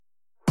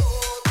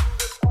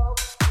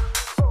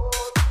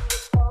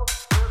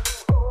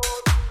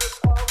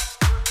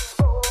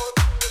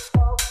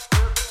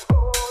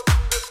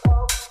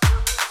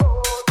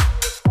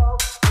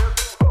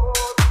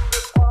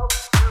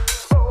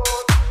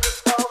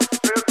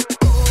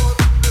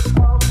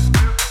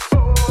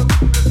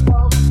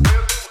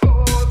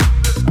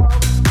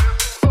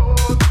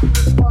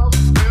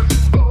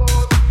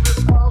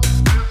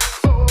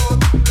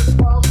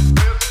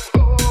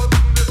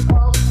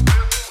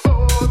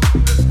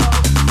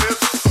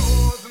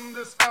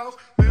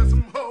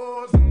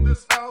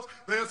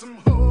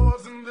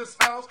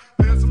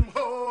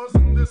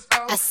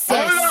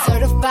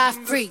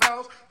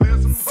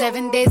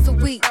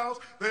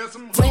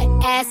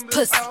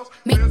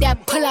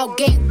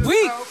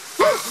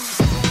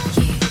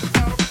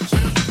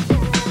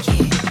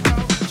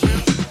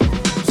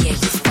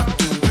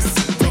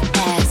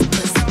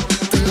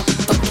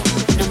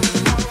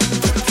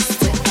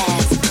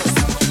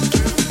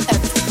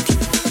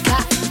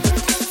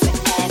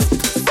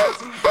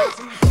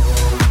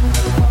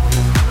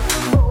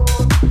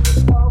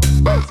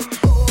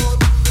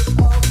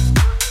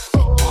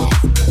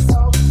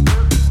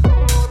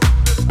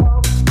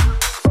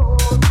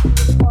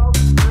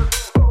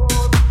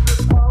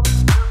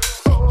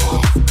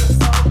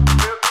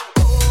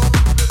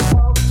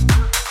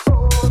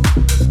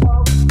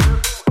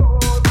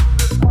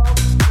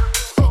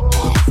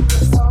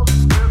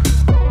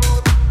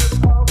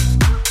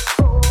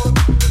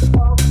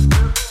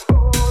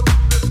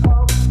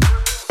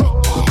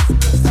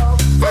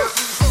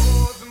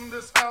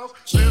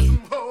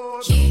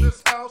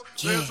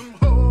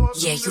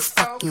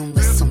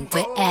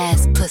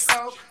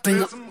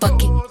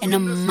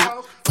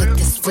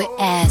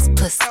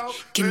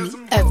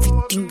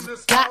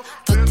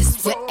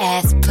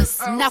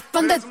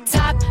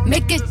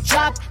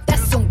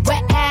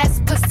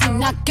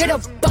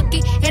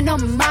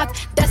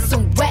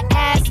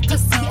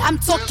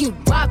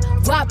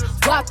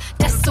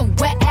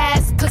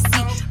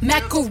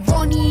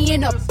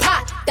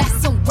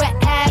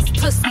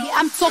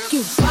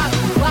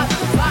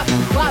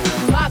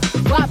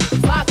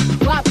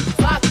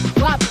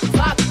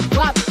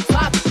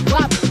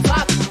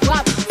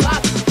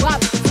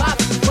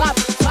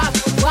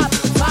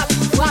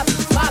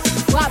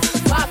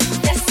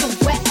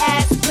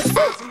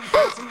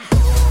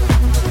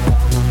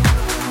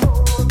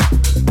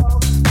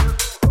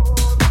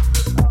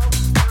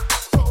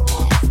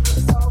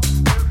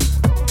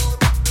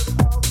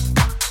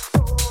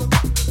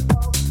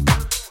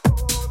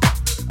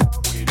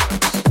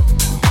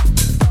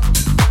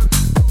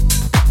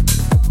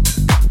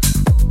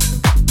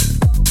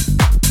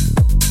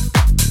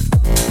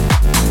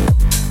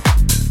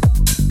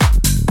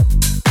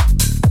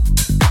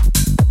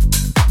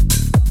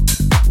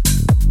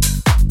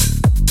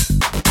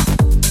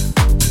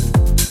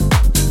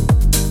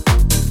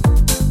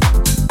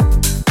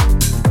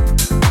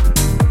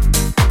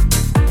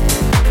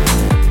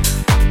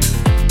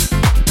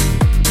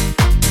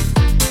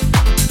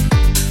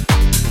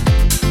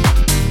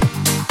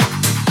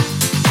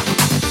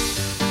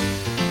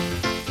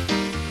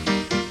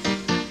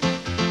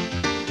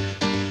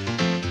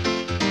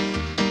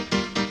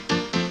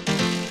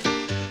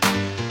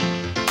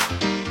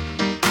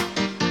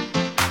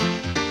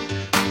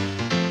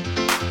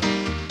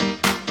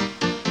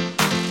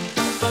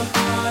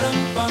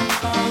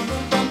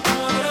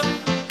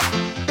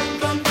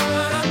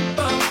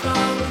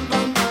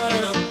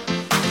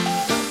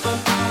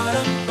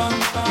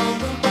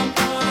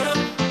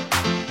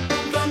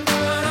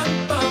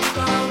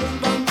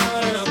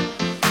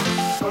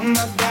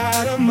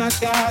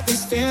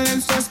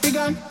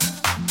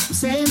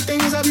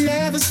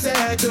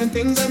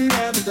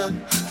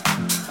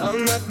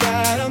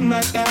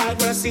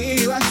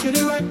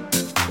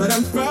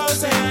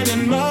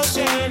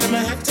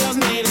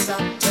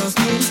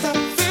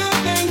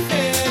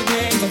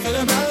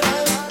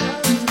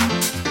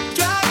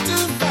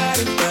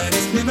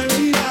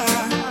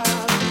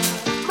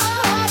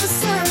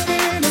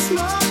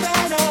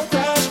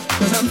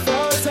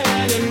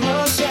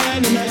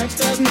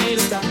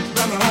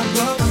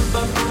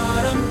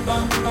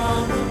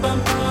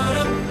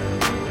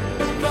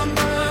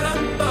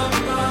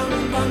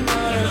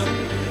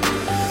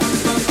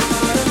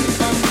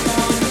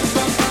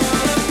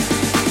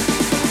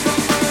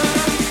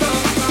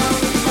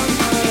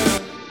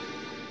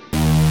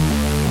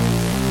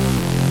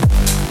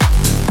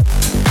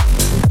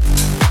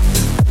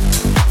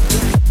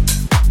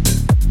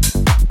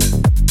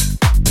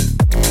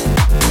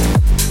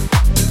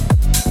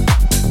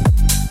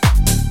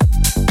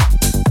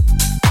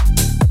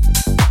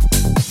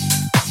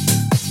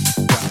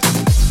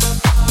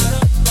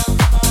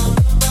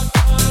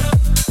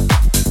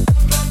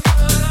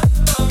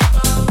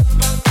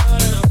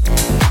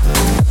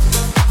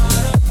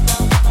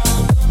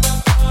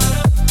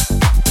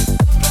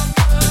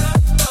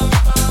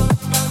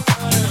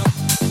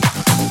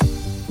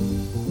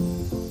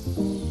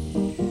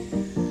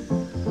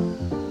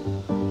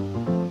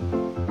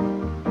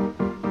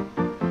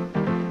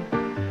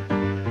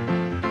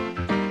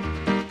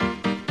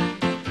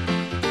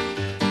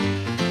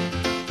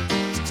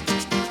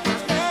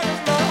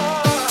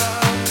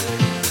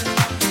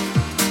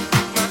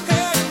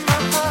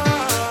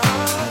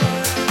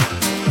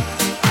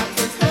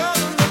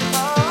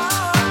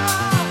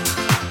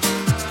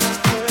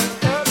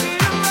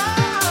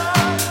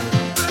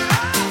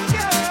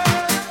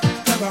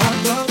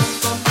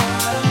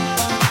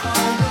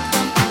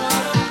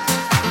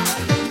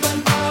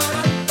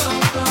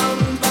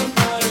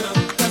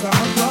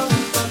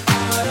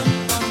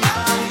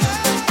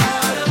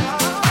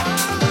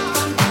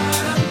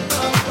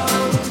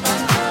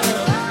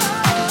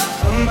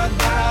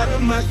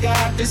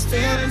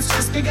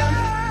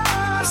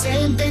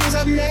Saying things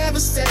I've never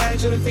said,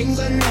 doing things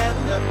I've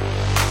never done.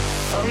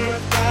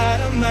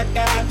 Oh my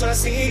God, do I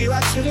see you? I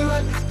should have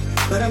run.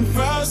 But I'm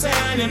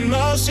frozen in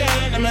motion,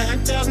 and my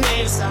head tells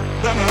me to stop.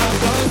 But my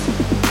heart goes,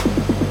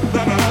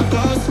 but my heart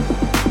goes,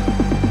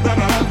 but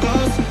my heart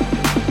goes,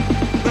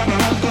 but my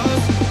heart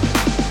goes,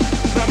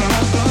 but my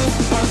heart goes,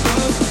 heart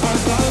goes,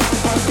 heart goes,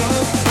 heart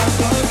goes, heart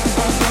goes,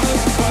 heart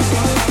goes,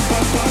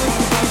 heart goes,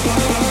 heart goes, heart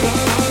goes.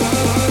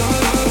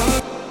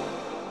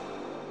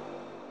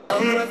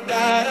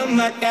 Oh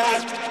my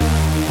God.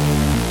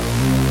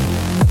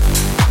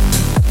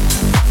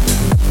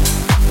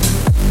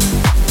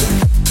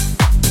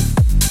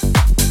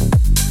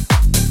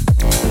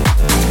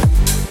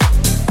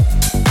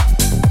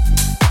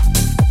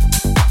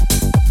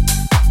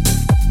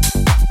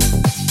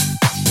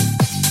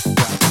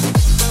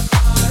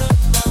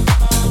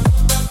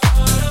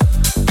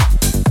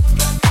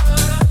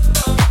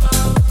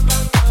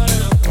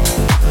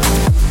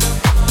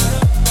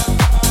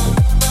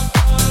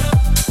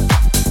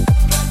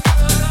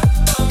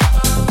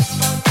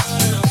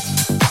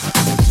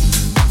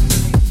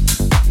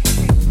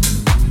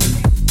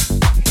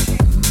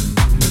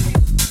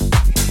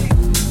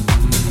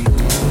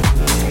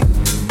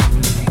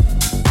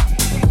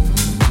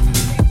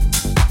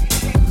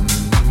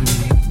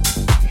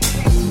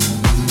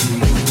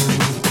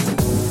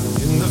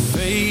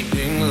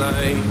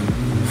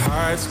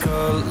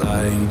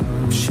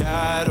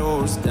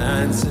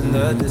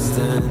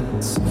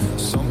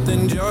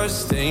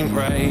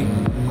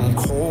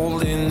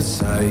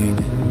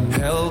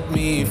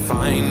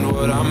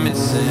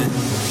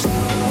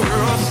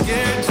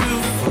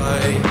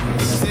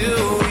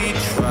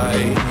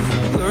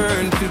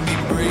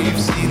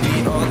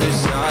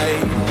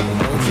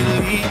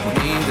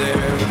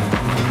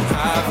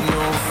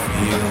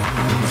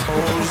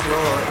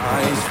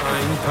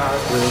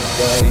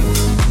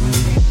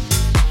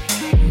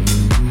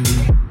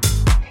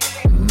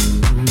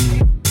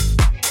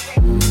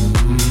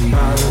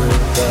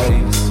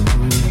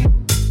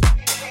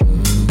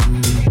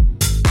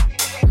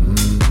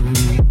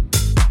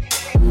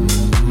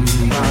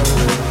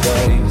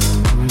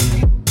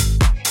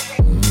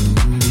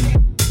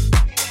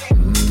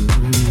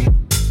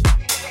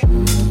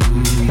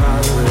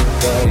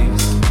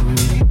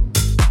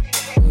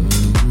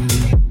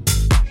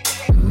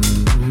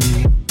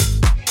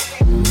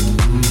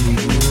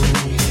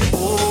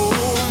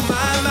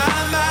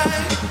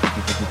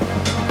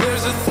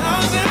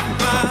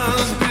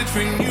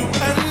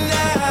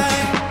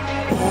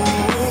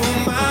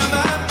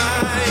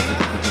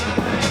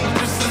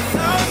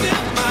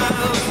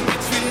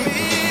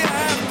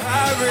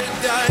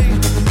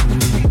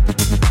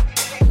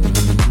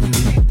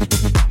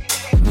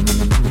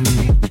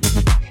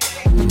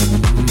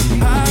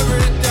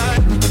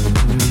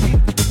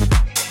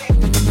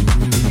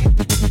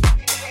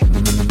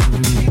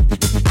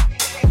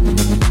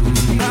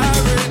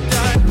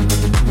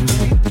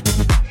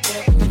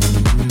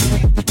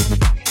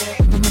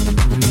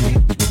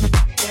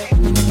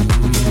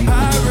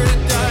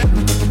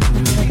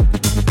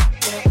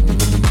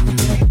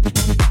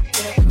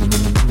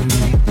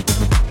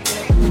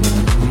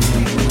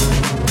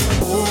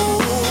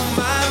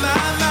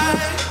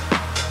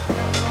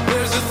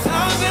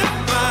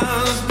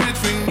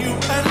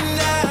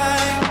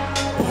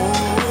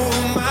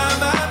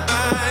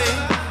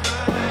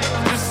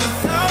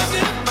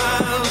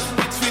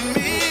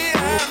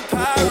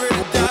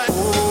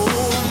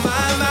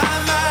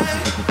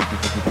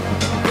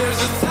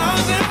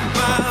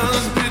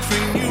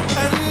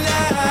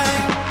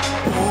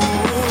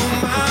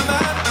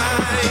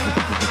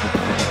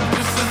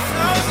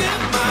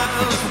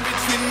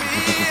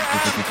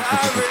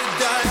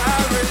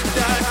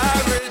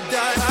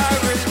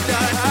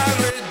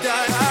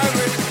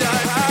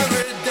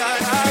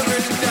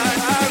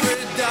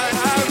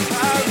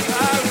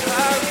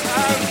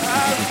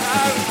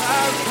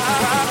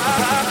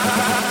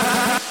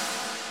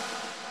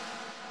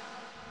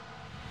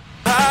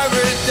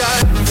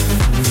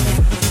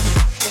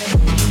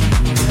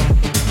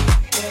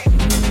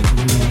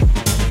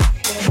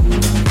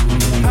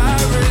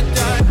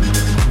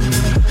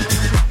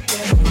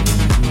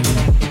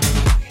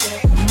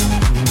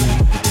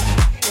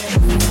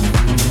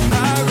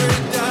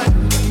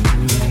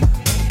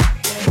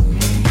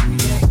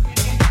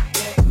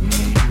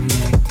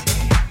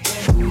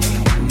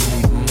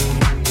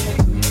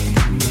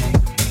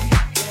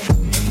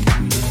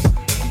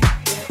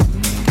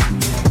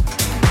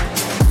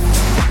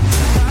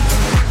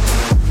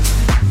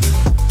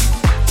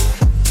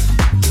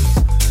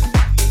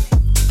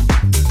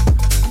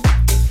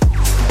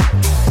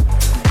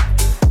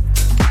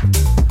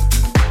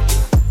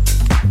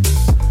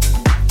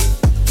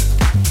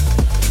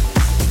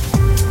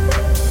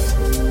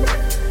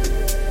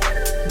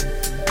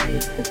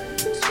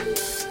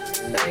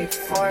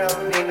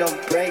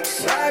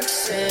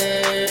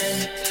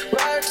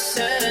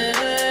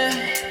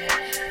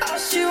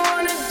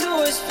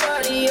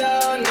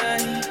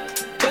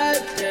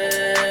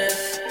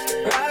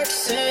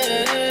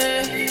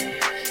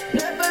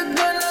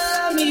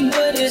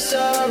 it's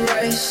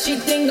alright. She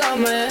think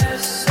I'm an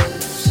asshole.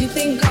 She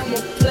think I'm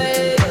a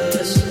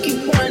player. She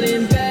keep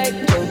running back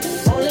though,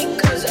 only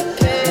 'cause I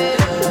pay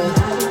her.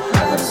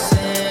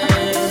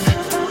 Roxanne,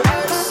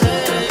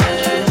 Roxanne.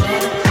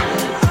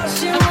 All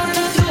she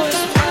wanna do is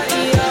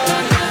party all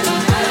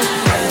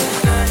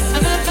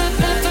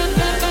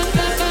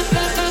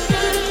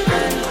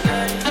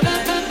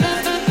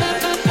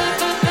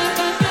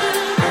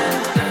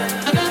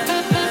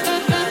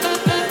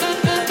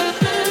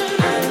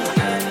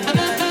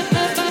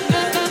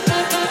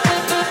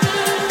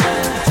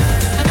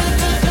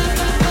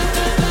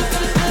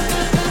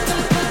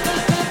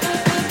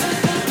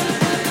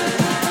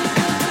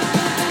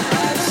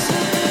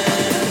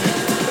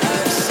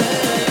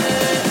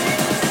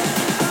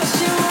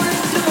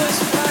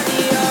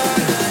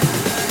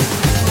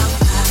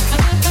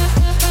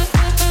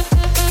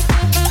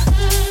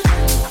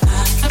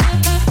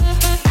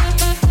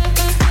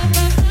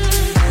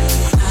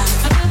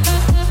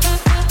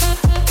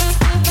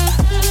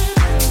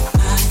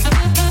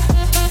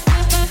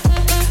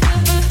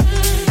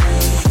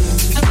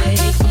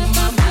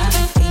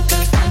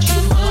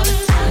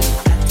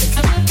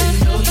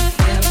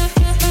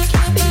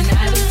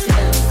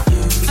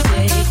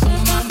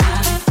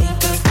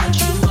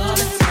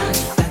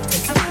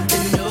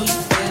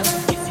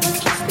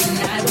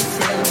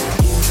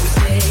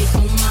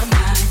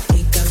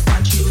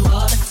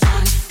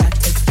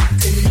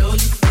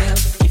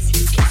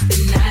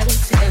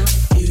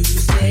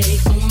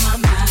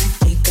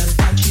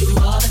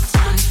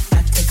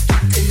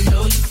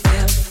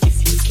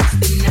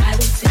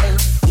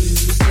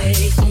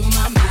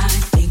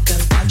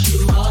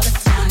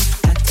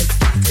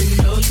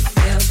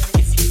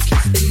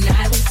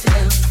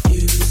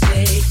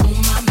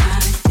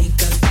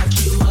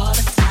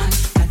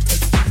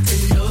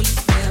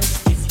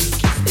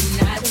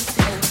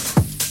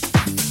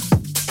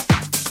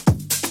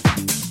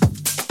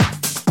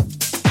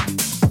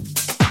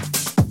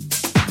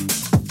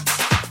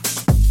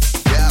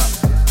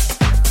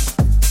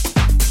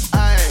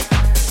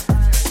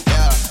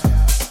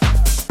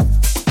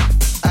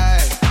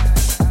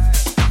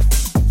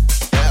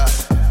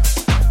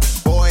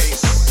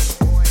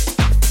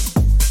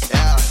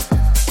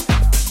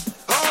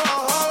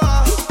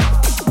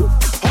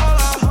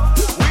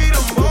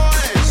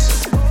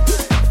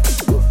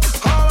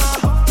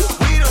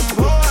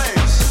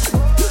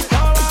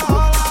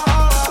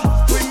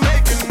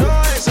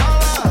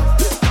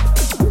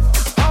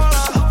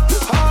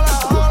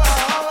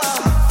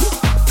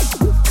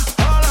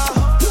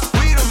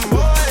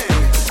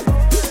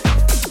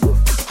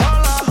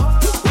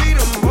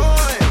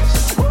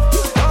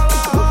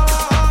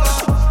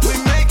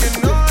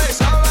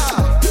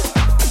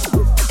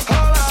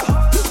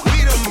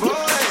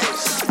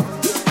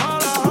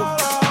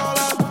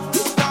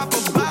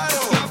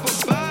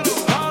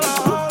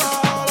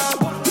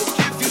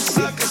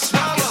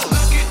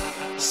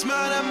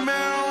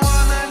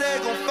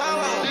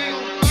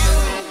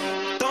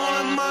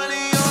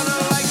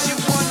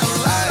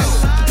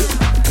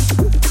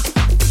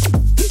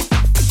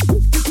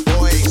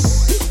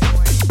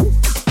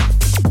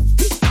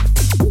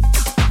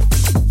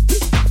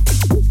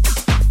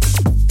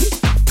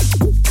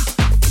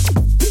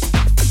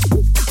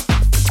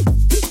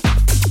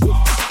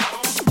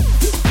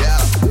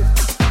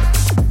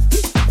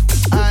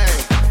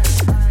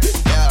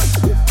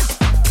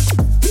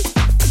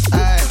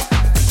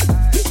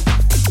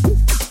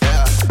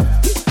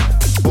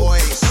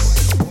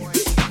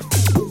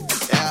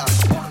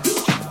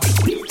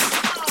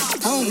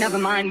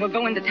We're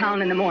going to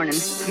town in the morning.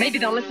 Maybe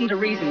they'll listen to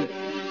reason.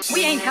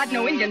 We ain't had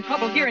no Indian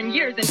trouble here in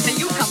years until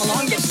you come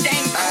along, you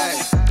dang...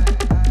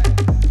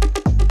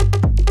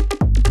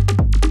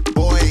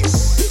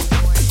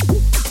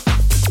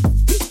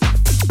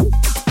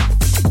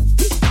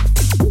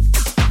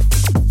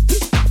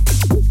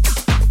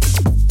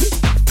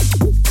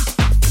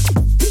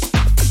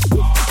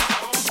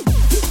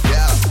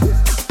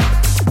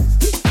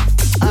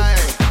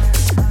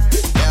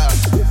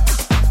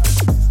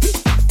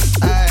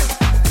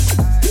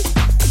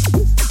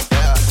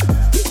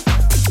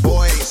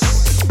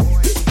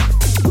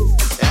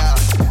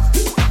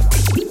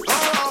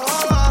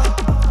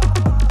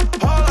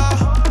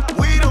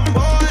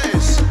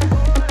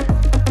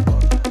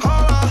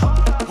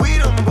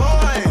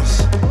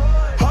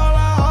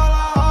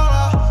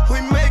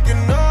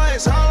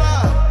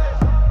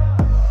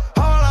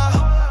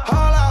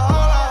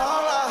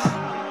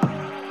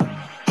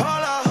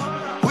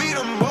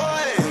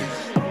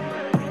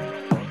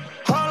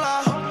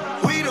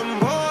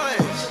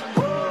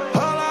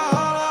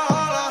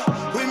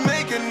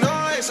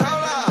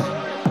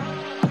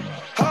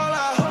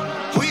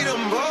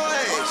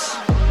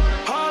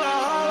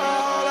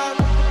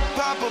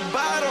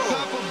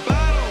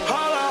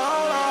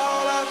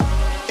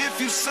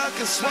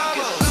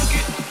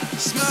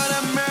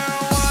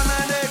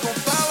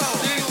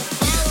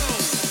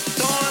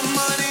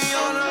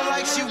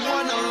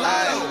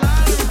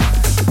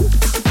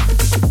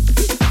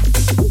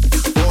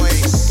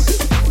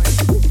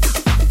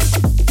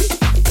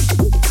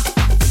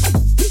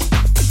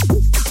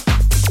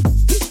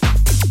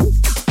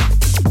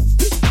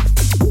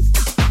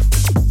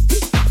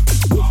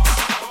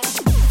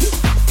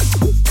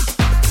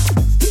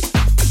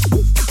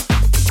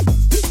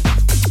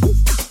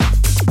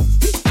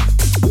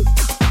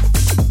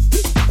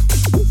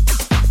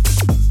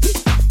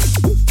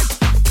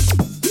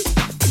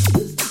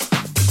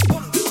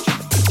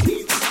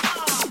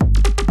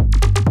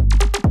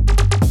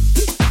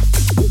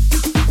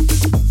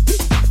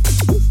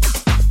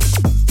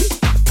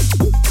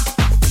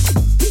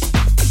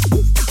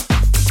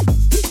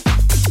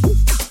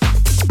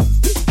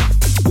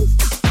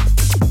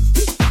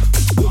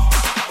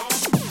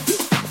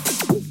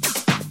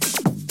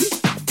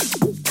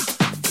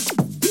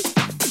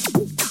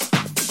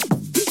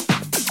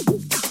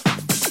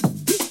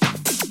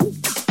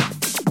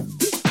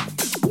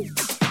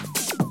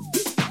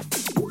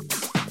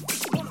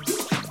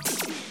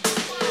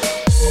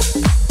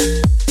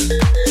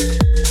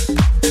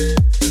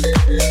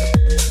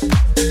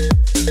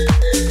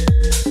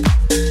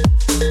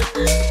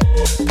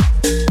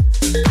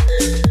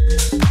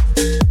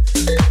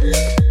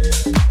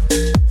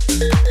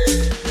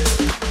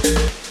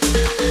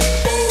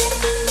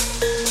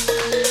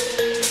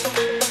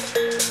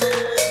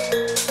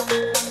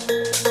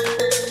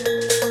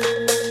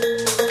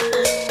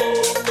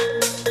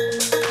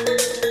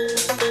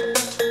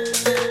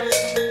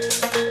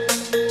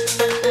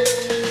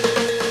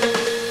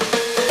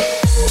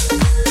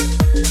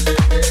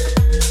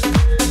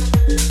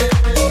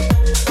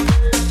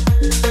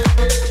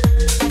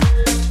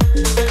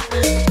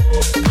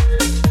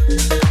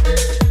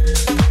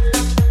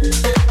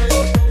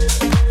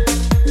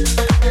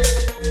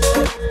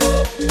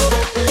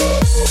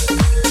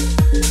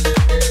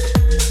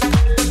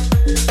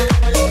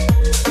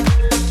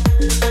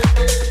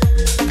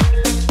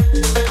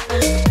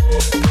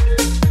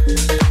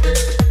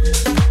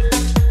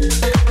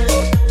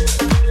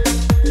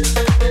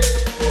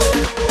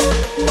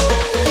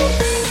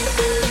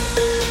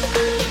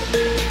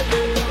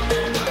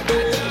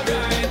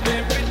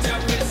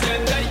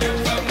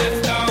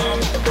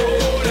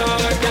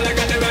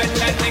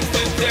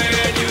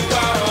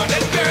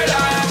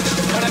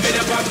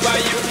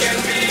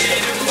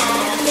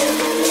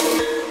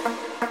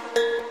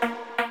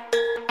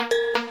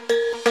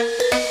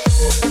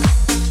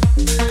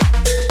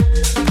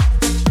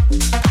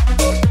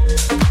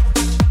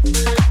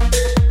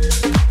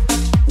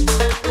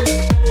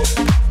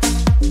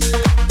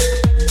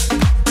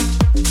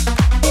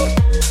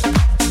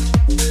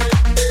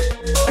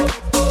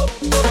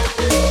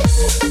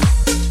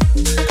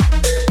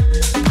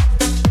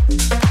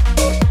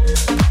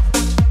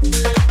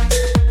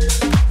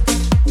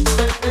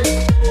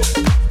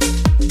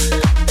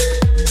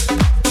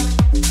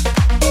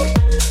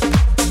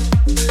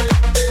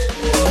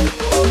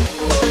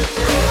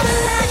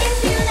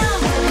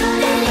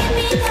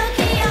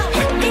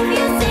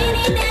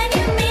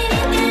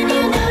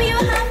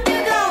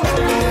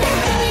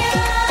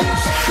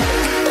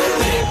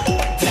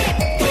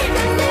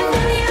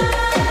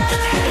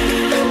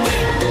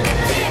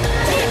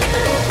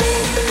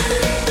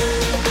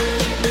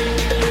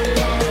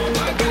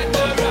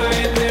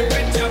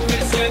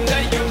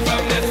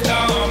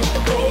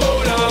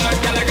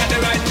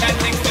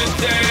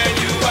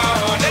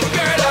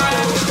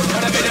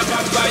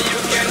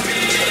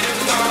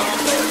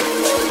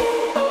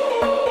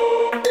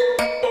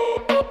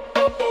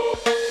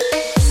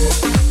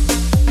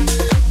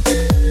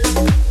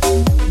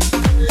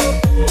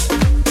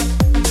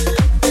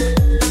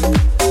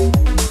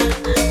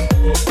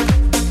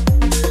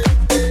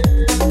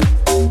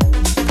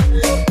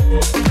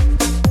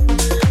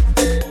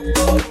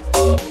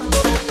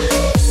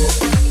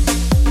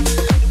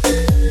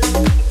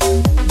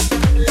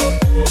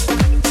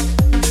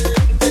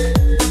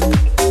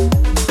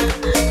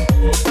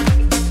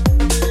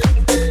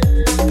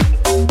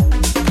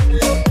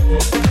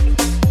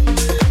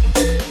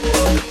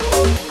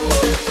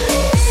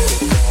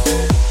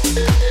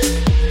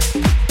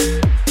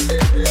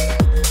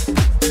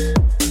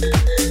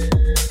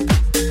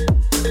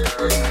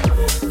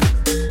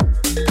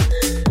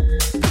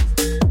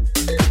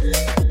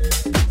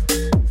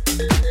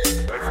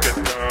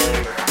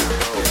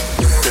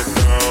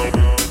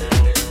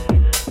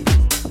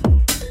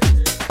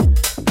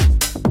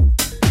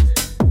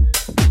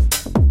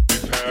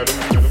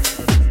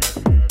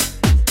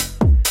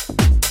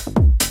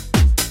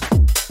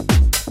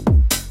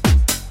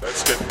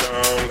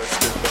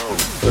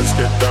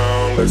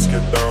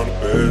 down to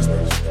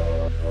business.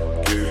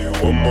 Give you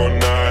one more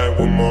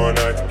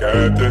night to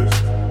get this.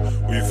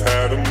 We've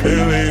had a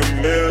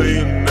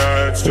million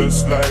nights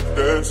just like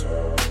this.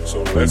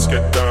 So let's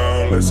get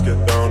down to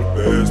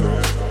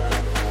business.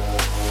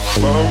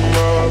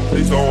 Mama,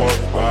 please don't worry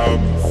about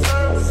me.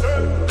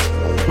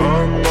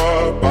 I'm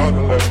about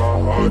to let my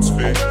heart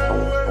speak.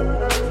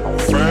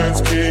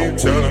 Friends keep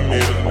telling me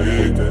to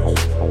leave this.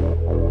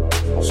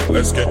 So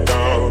let's get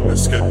down to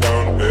business.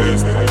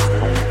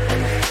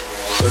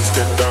 Let's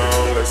get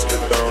down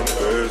to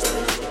business.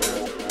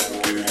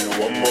 Give you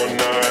one more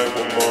night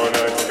to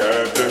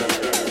get this.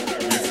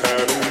 We've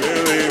had a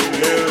million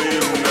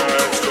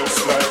nights just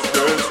like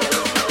this.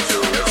 So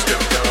let's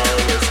get down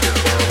to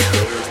business.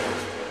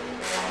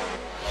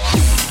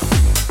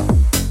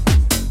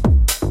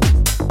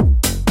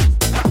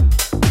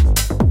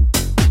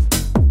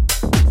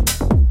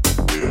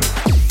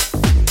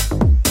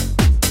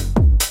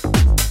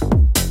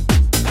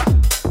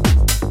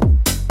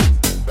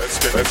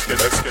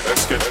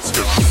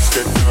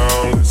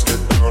 Let's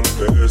get down to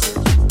business.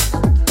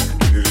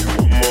 Give you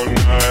one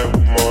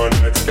more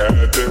night to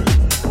get this.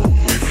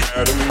 We've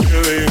had a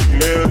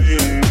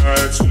million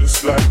nights just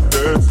like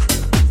this.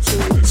 So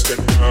let's get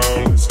down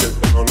to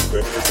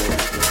business.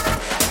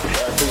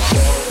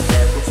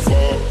 Back and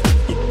forth,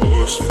 the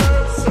bullshit.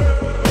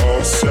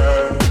 All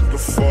said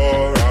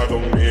before, I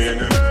don't mean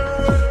it.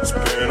 It's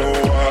been a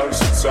while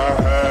since I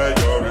had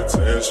your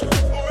attention.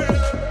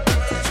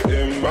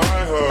 It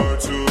might hurt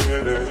to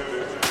hit it.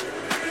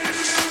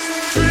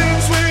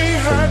 Dreams we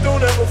had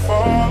don't ever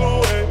fall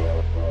away.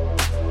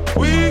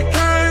 We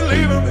can't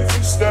leave them if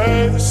we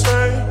stay the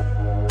same.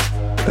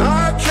 And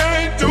I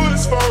can't do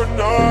this for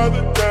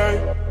another day.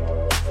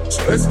 So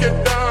let's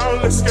get down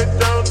to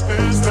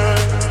business.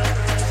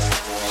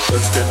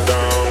 Let's get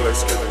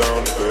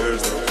down to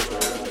business.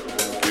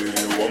 Give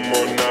you one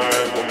more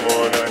night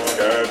to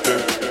get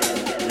this.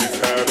 We've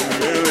had a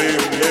million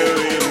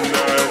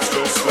nights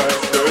just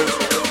like this.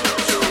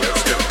 So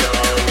let's get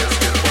down to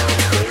business.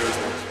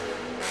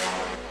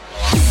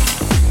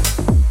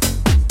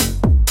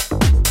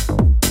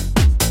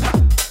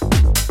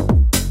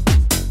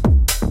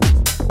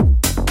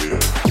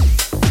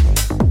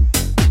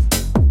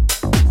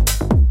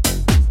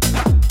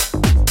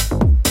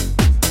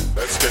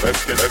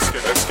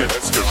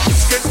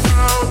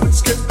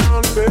 Let's get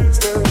down to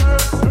business.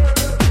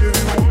 Give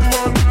you one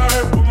more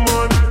night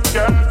to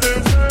get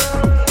this.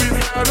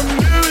 We've had a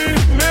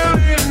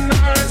million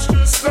nights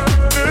just like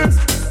this.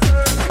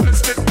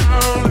 Let's get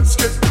down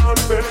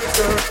to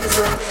business.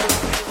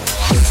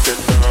 Let's get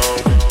down.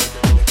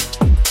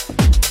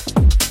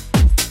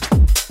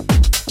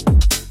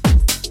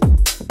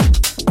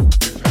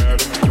 We've had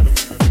a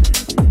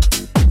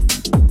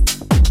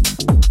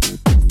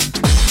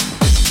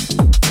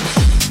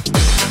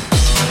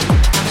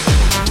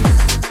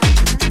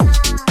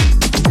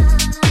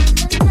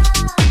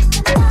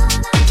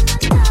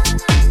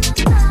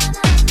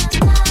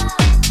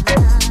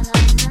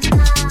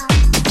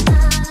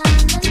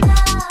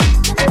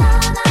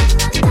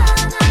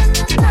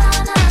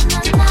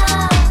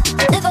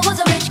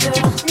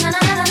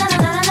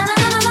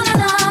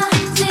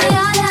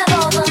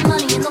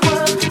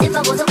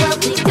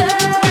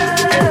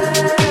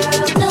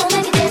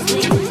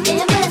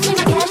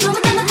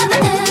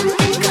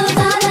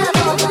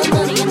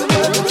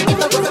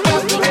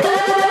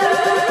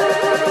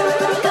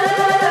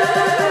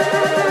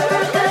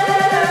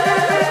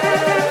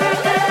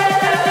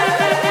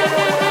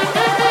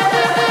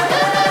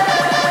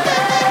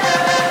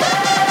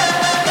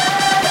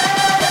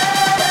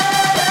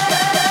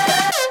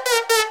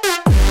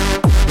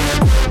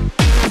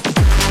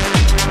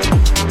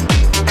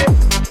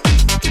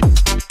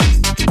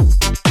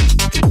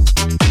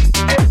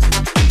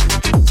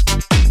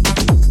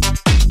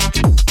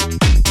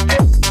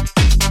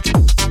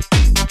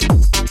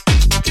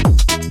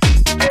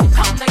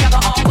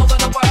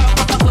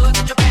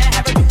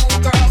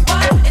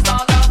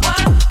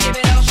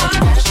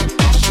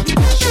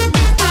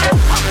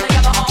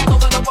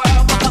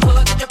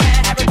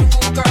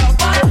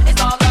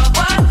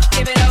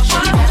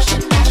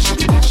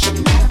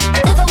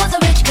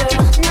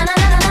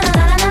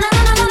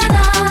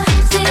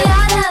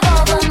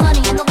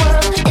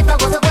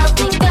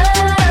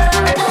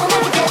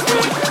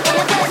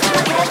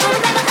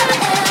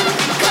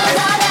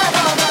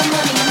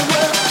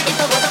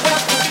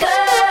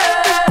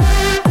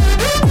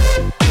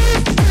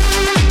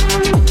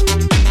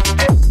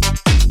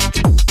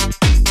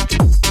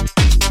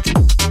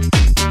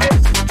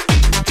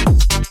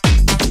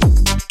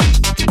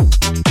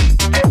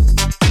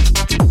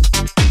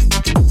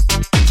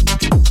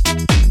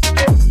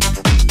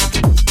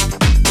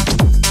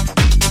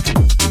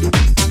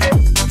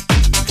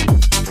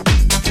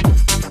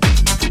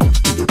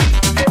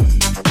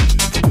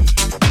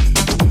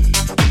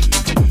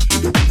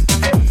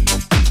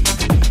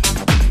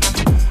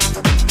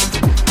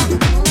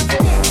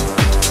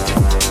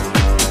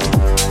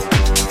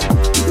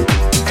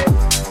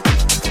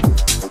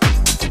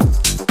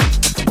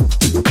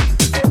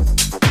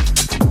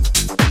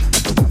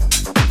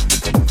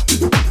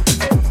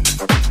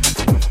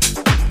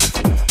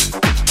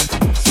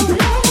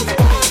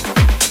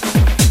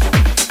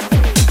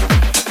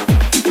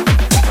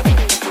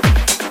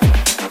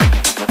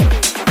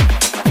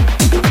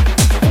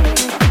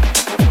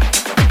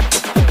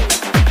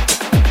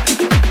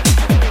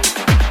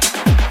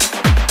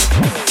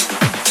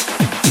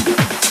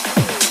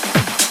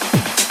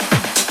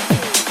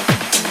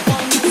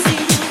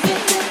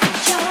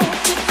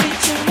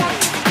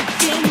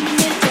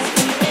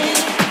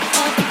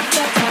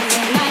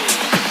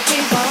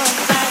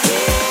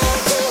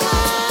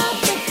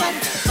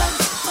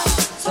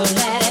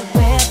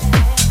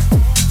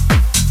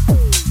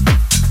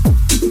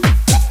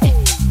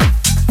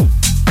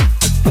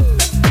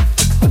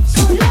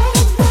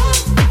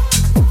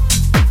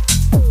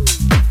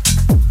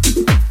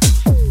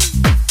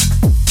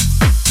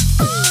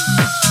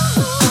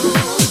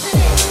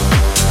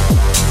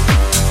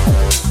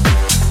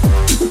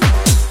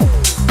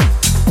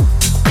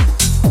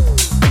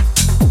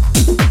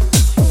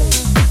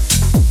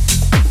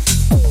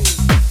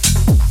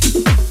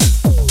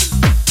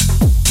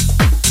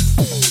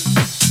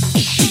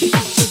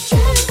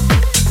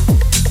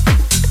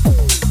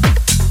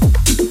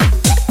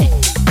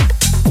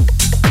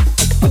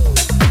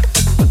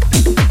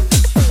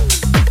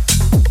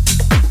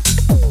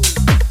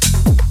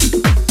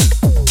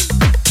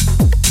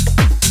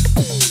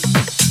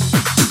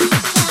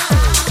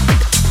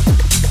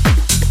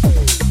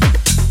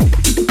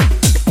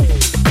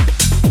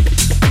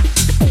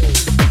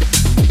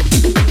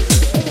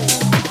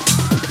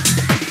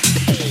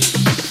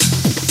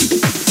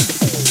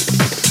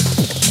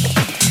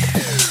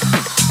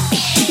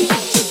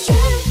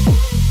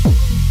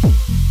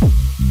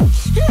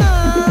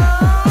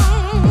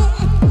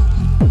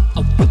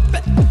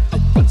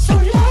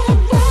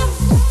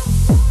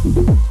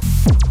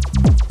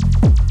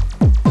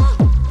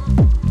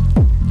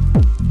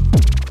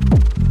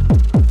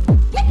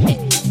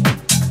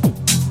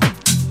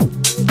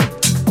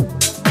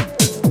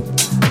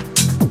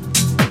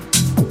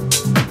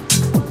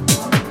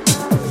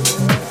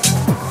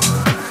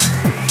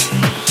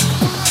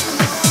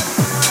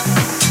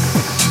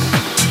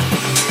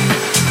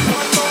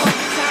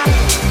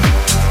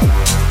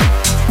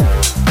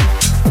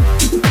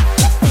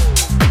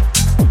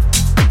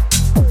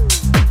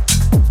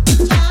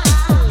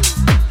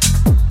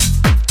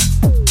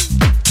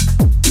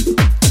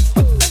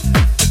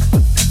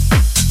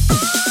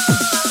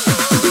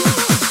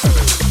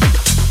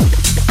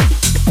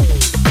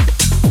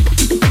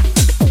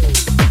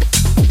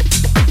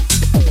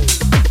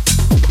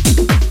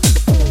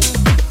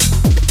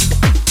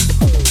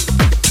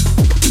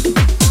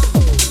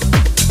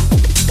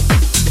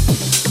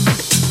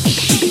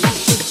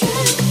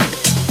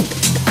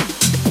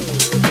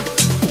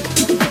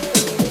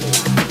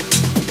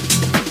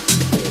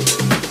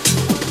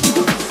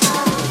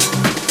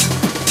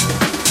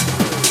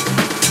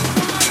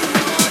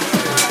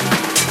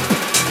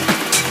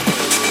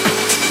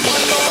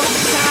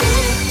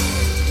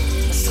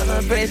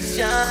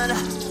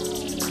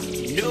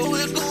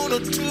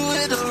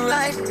it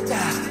right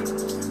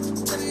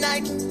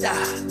tonight.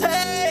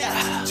 Hey,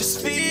 just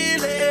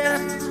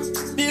feeling.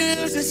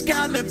 Music's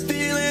got me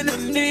feeling the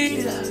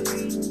need.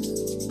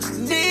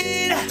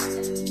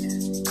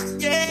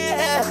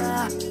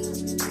 Yeah.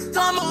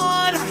 Come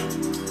on,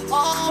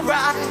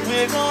 alright,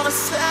 we're gonna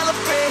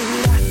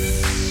celebrate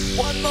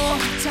one more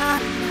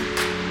time.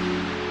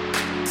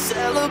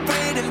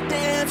 Celebrate and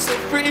dance so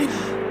free.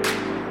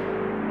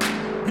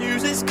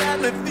 Music's got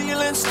me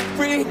feeling so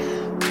free.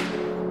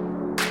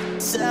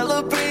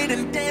 Celebrate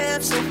and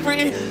dance so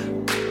free.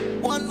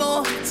 One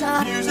more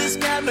time. Music's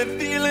got me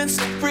feeling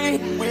so free.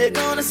 We're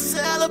gonna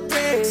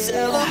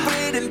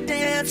celebrate and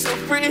dance so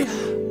free.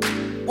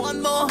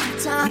 One more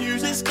time.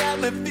 Music's got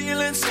me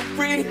feeling so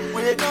free.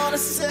 We're gonna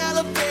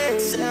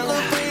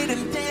celebrate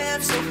and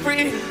dance so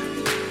free.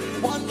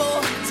 One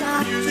more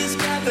time. Music's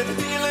got me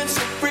feeling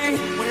so free.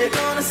 We're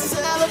gonna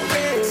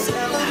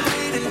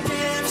celebrate and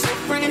dance so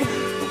free.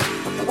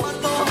 One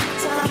more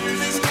time.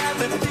 Music's got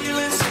me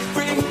feeling so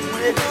free.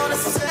 We're gonna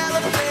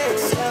celebrate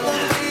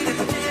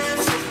and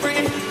dance so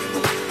free.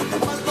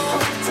 One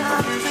more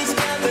time. Music's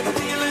got me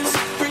feeling so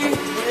free.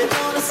 We're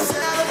gonna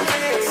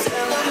celebrate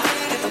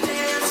and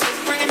dance so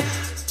free.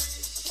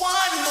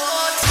 One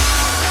more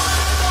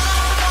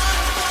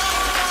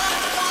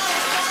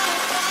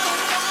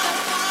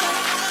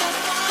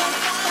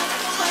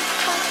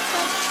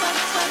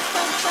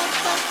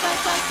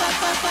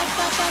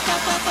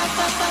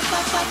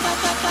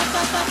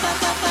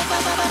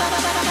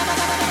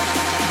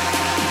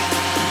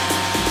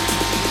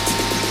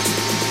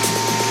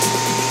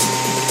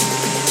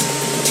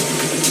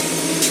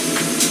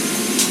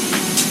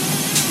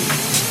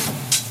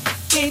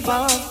keep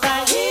on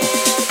fighting.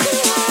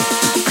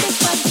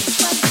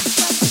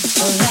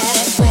 So let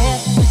it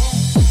rip.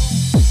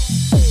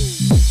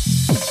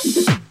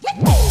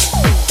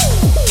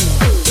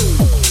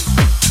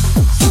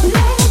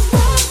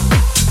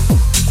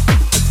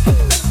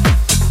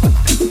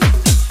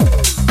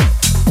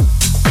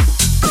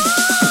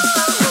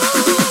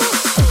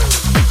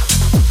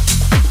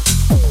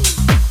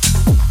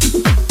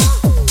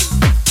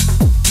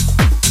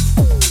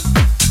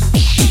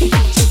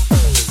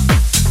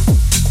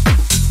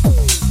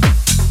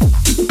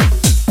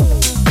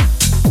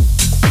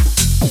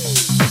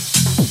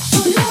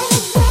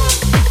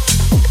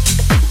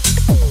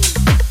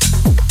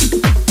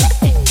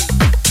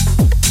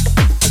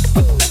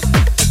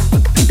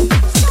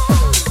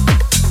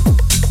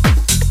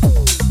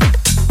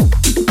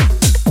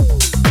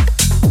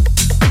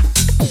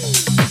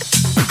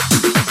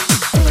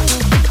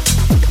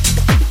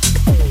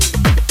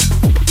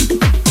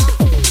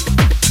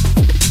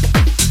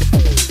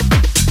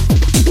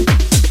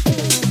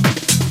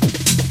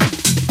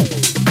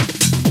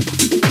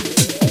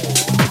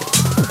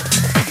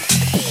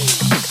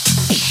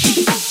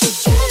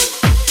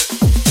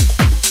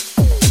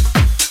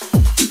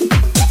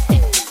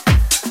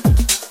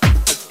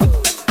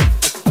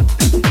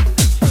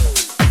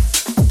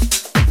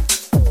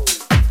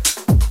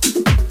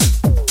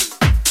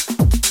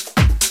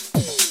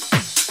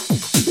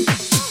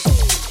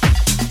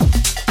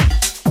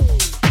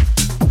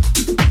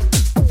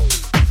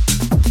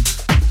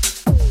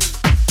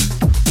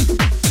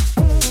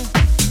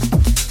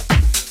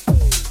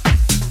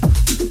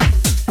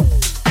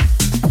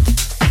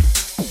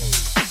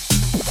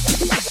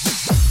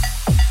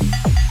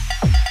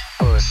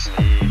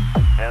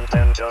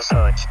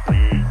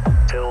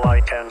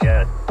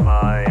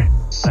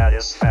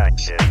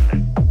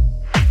 Satisfaction.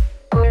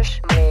 Push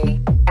me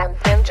and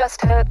then just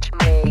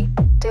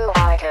till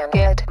I can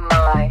get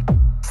my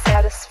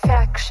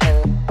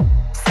satisfaction.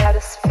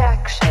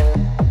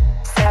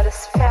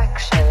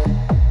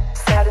 Push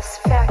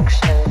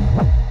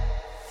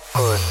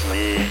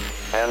me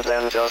and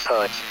then just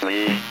touch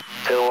me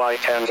till I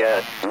can get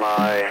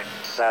my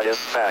satisfaction.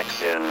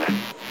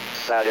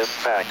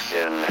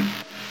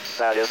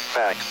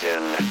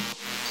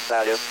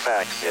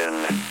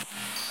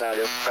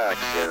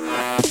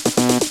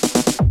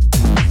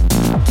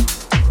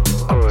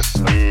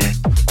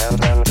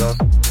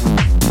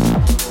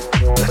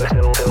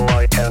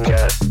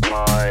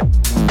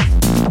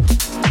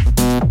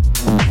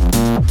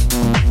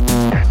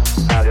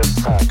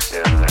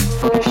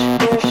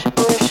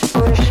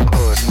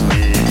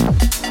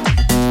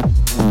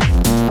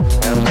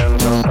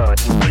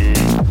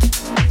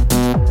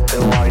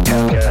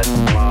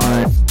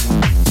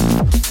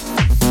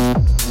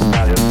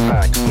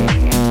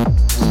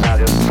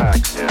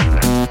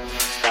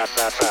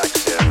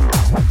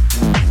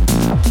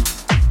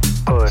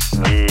 Push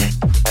me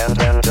and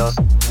then just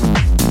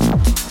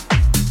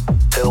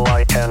till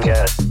I can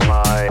get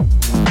my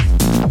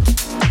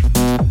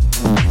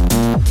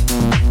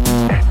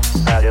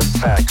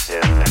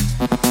satisfaction.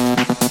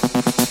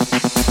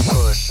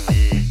 Push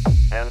me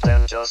and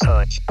then just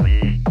touch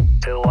me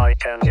till I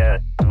can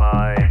get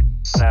my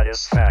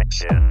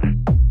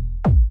satisfaction.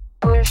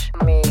 Push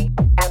me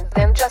and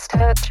then just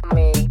touch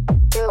me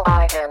till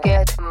I can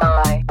get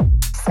my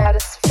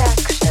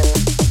satisfaction.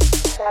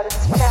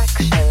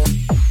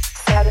 Satisfaction.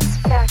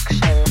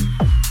 Satisfaction.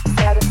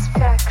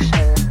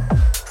 Satisfaction.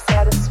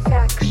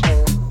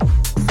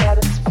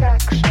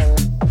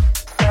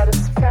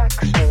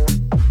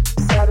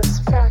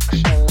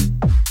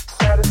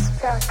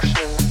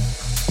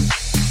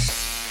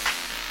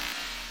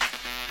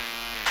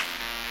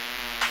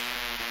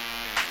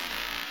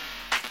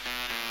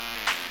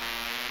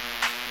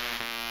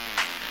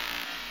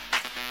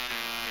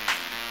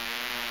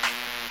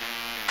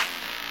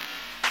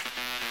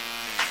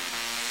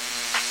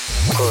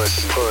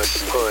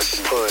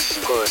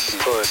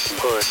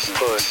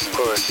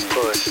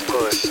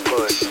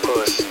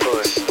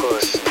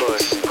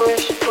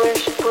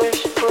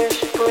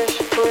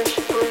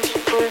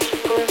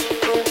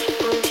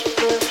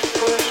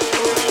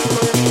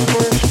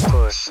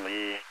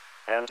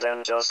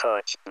 Just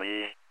touch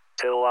me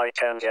till I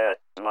can get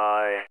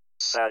my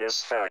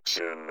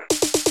satisfaction.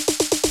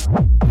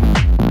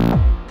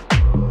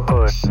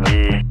 Push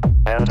me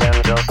and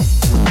then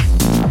just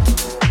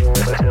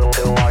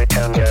till I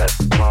can get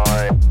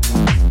my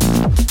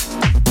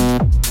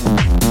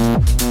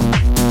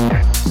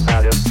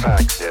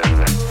satisfaction.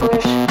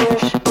 Push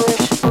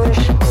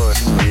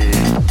me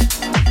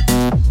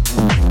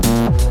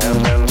and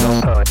then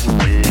just touch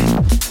me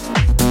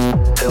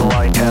till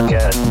I can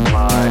get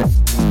my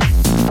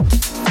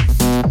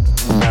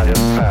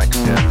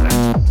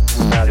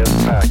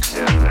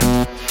satisfaction.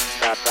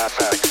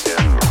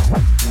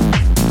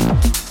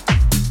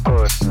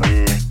 Push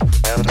me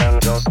and then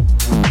just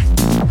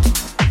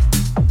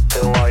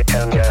till I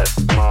can get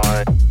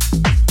my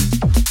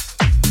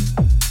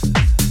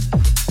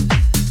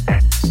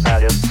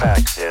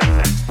satisfaction.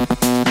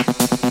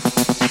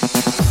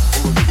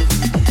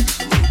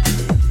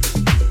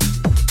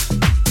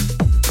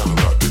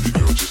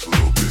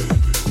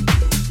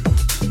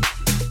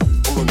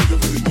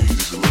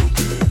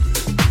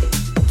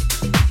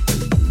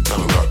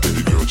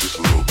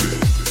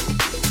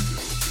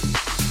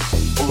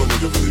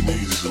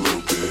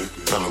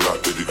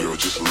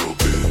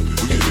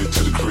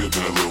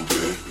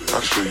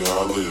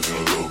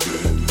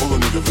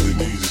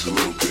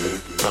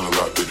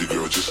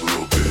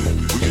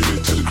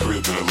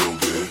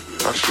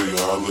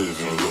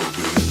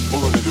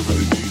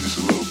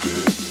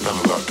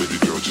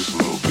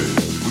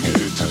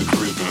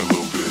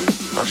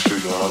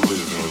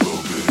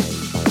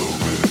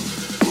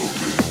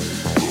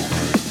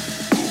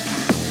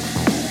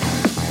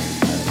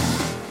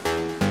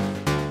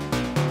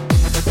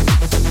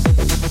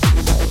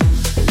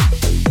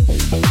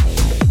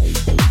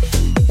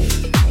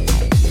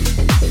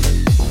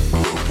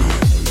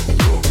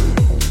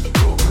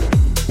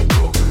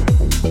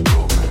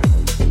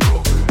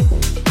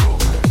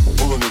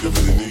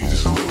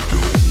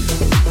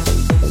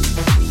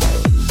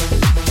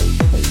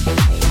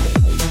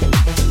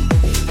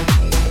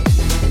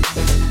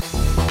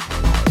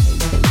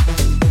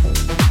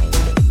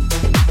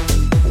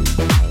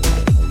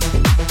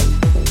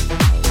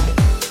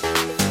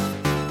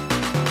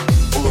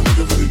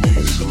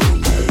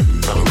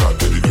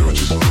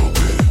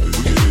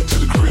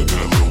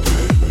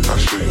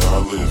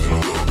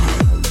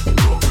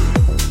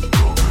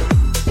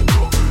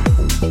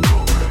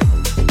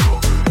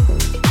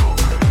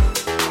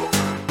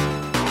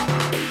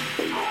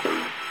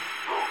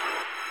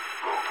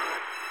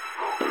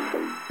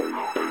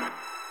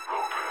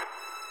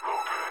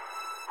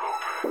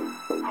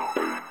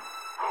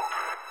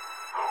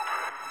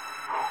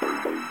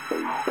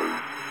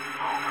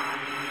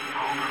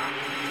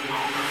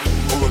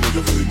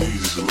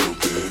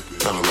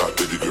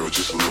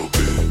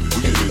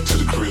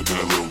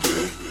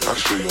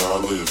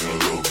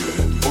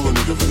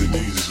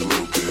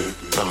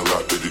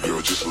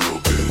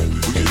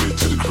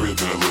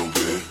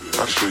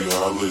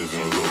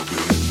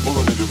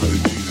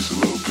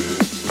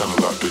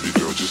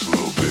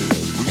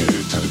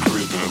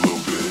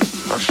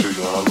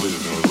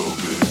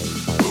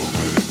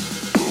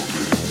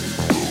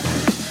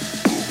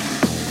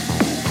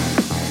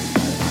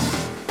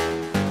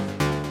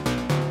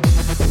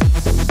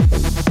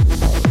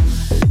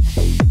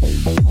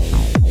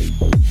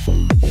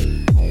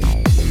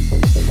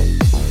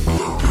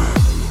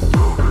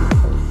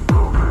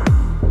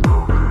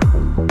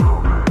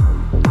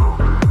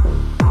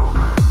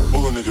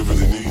 All a nigga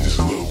really needs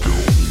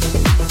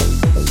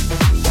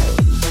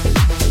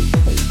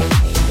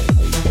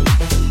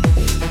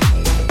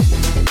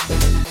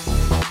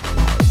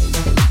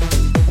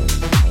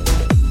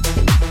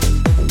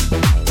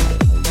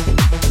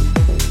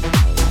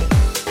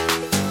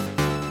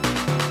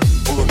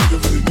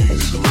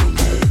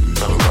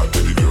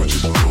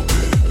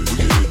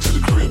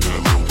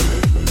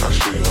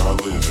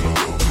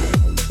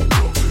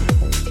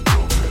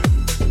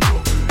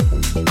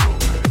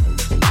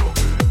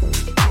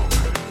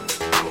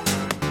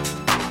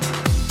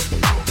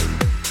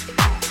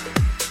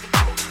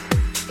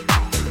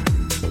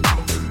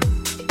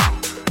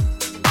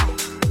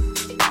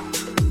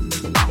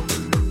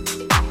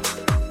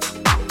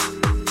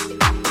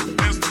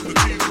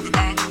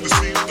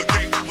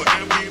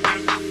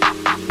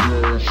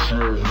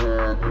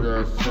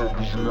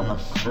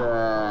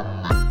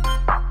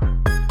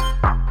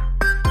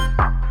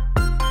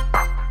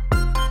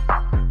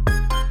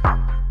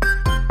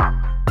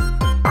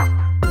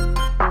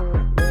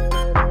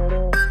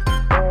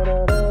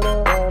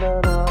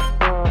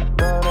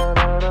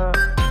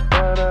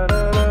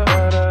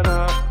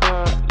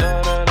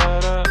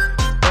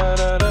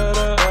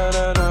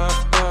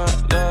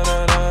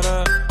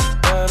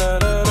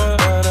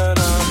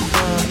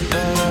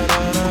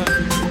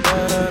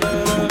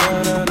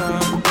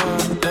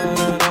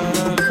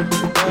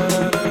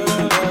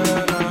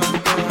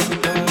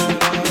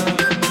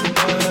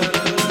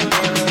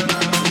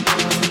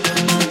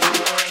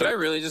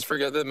just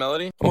forget the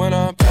melody? When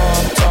I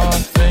popped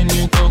off, then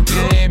you go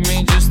gave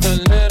me just a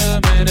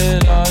little bit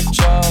of love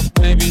chop.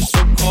 Baby,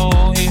 so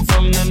cold, he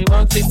from the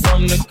north, he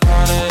from the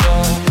Canada.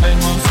 I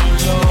go so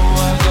low,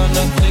 I got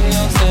nothing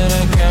else that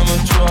I can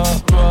withdraw.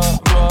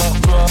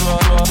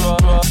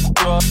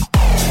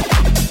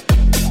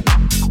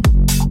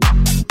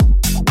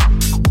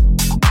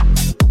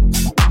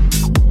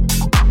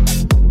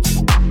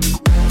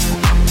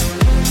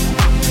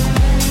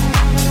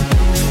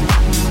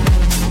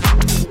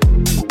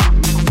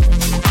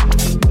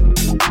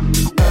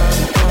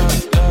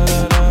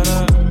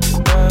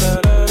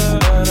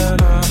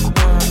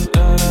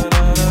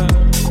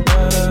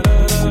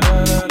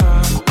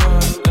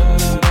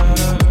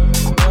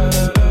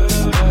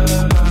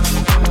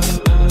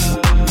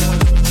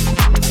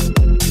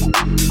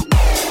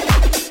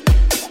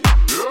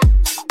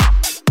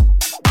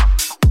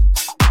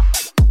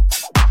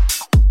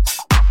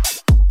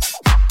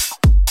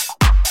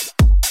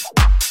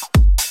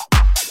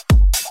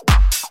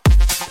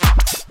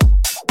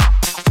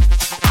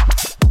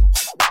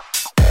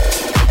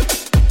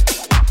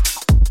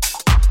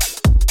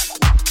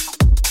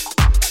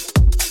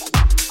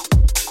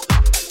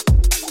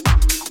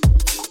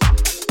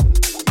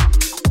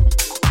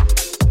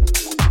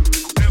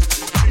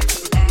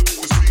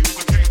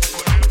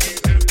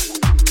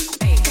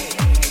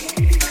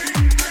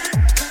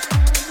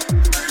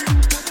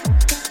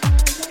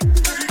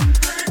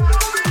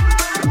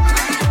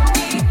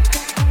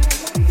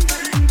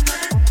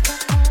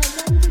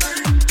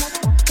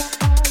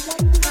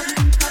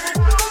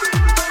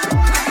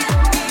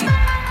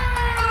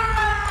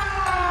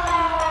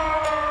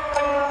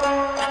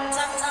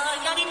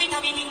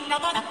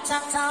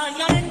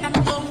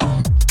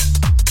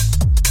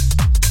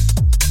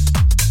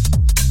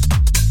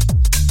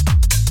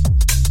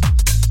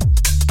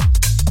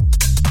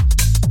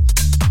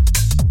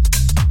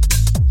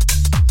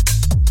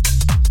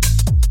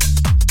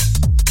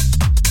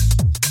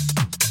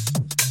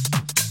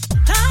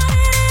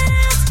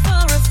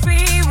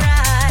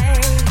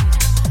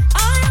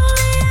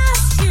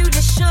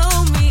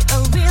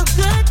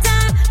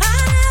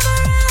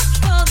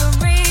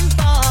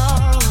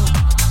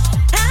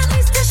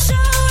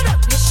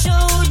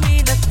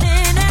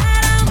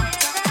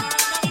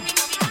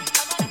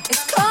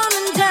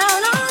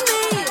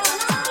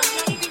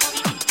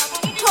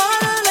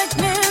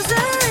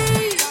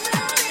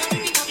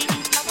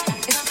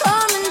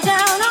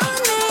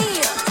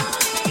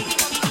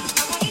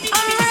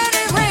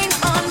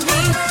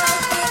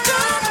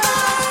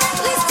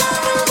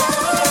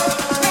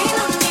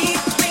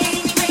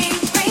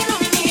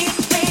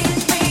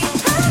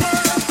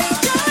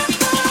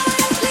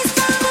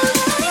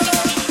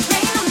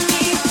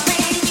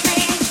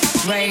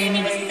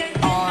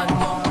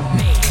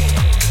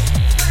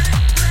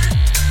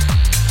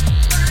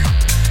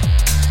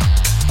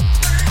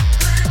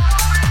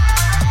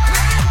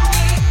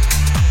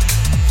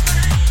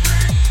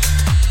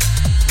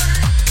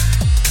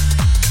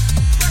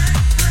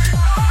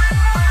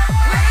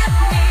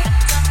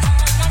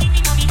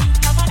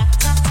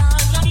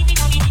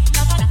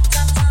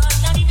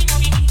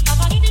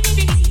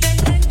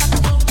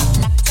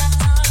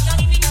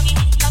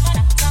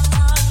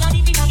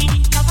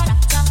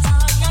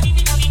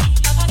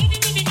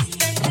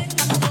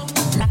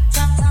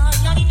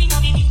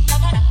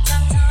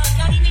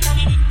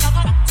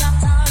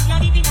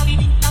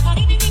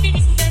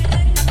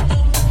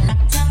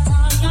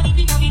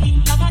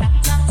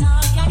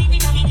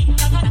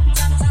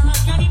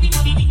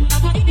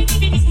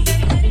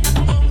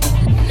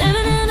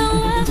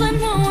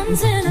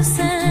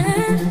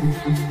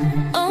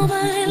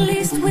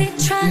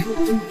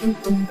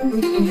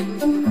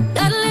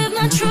 Gotta live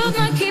my truth,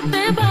 not keep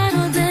it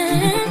bottled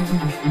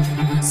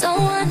in, so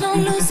I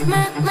don't lose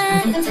my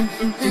mind.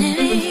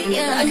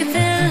 Yeah, I can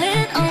feel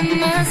it on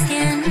my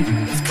skin.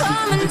 It's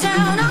coming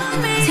down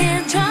on me.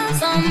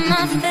 Teardrops on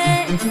my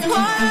face.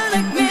 Water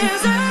like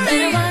misery. Let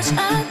it wash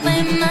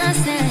away my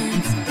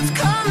sins. It's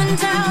coming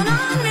down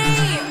on me.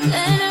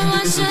 Let it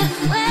wash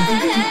away.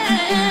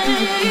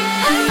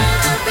 I'd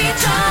rather be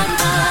drunk,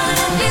 but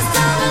at least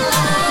I'm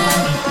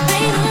alive.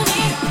 Rain on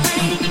me,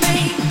 rain,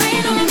 rain,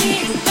 rain on me,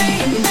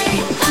 rain,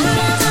 rain. I'd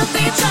rather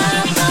be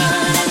drunk,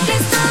 but at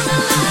least I'm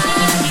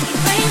alive.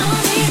 Rain on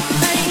me,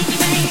 rain,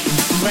 rain,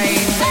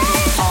 rain, rain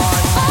on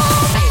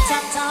me.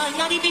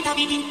 Yadi bita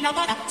bidi na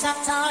ba ta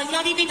ta.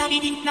 Yadi bita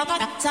bidi na ba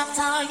ta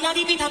ta.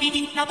 Yadi bita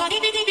bidi na ba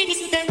bidi bidi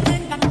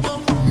suten na to.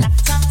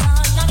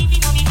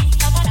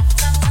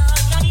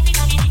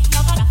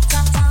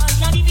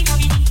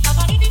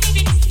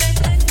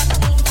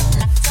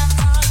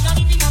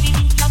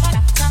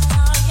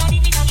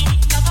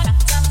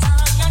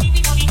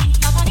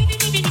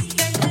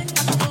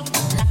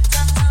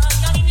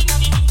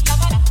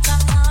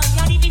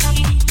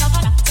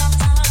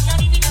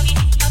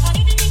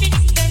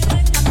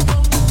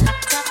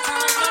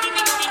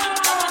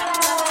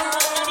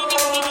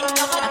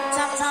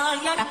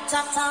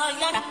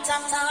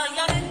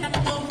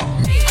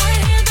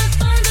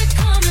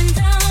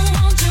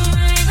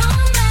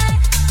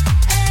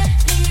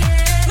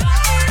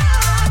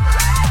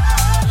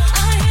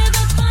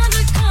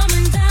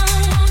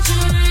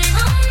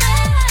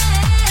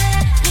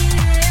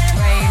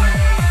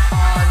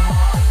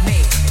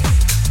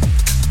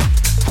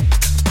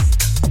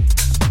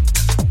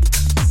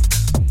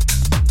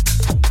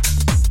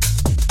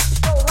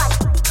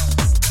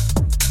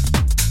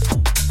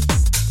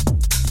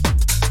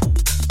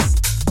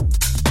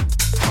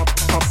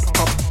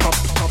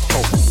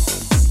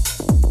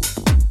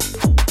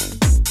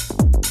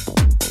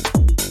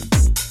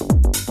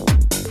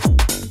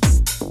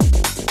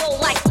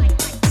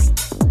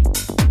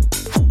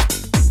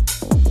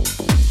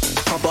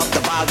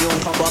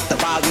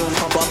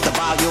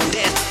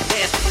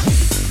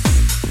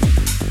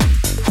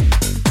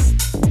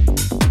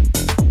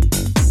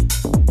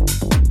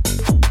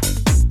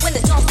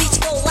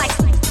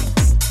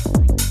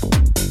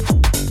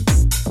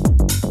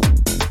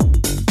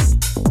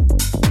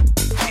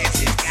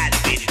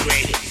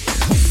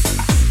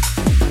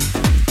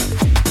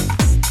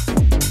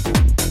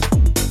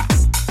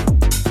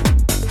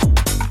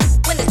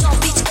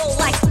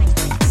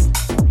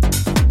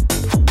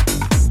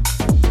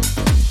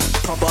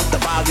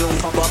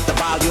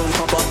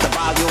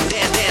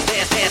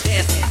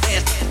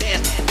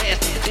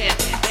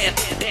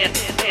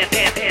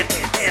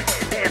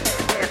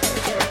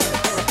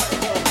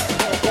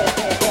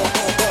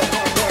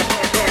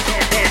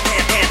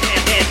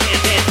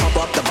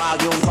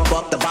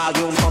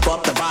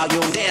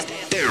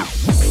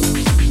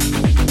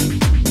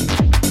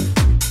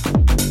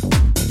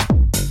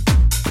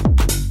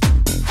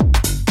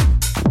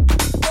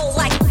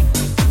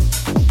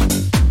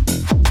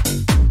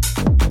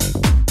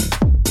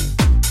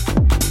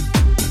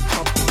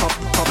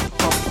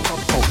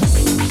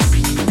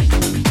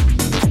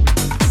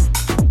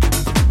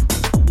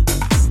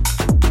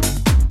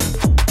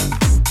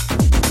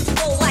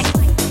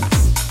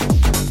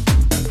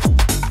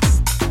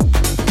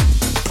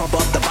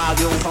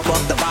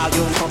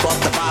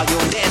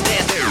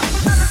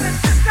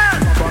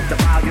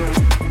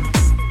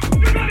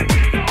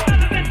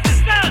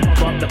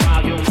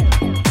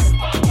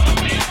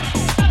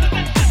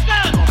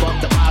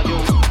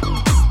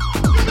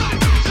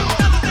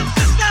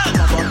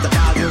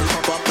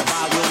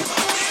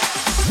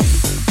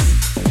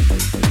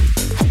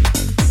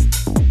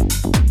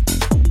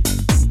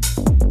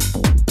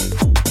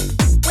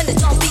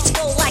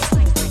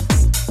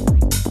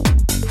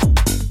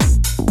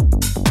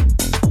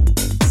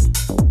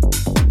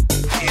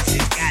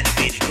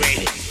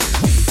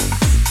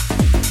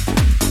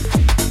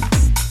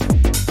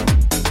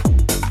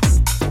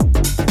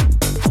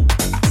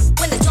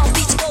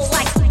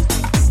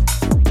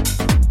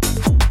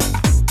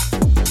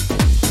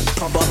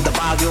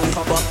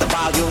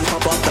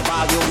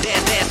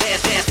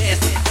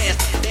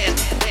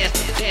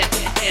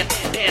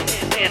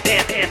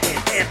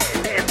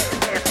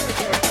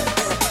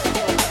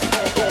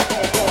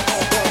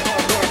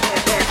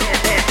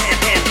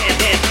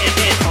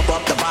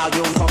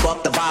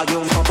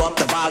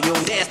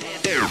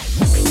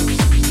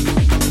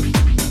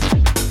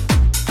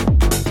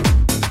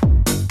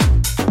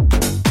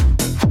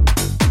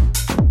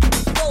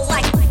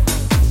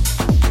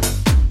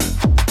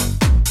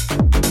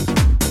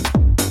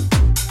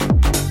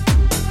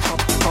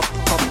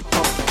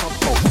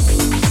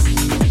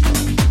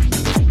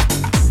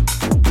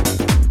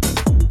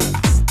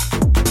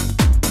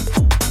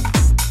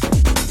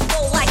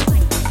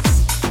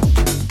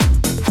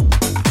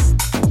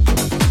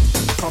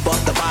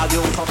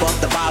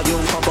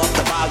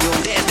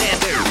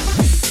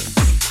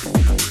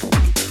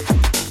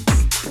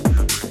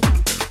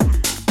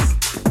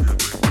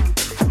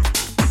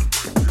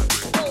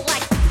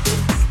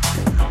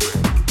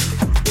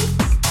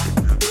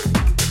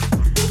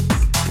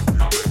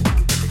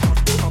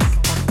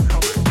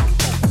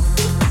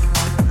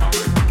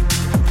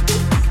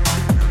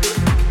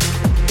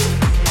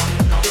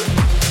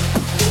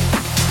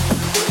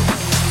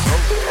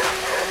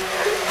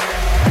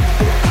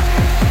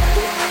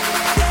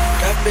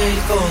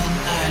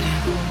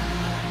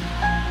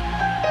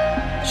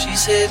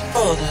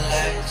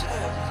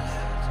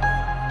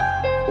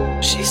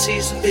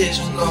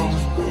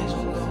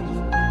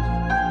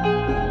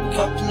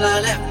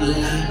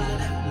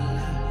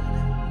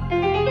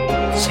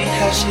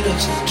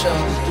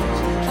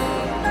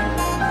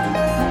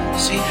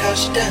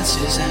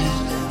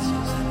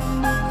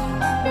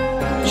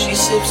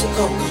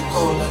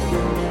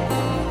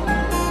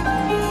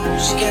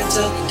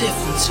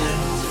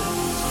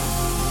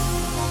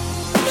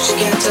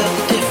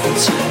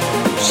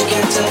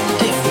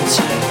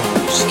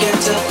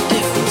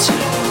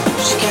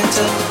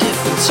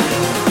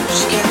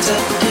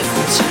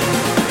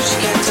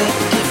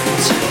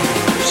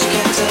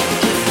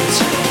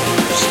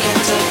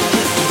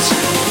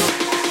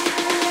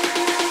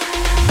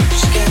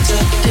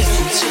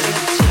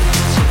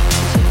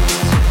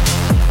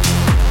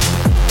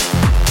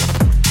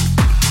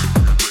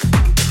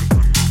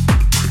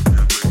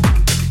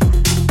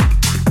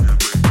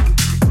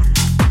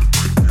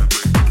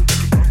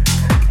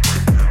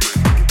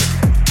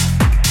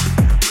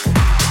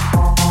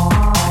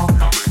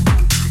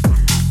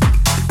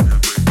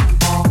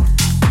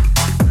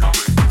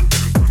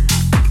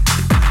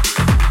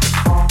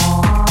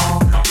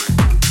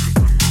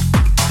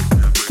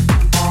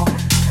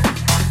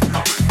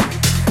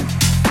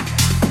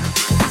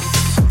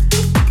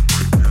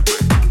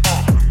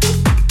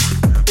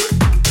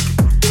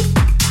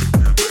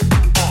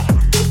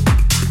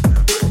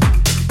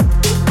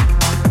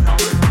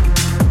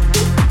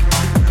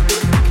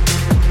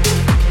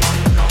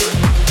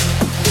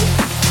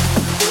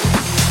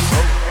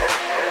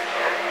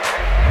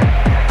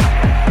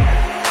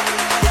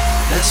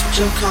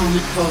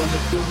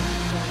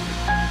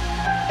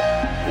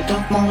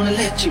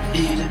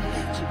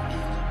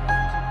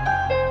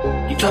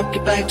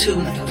 To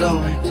the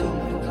floor.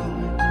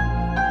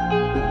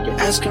 You're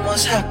asking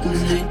what's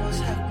happening.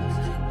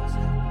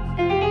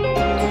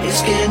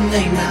 It's getting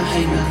late now,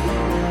 hey now.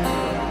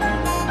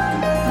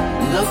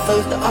 Enough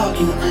of the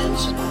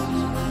arguments.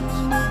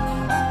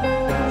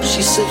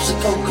 She sips a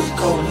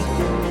Coca-Cola.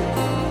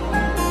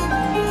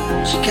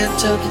 She can't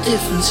tell the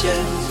difference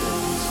yet.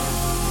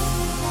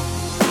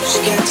 She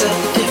can't tell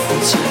the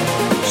difference yet.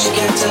 She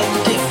can't tell the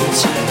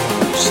difference yet.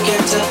 She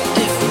can't tell the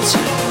difference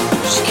yet.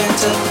 She can't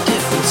tell the difference yet.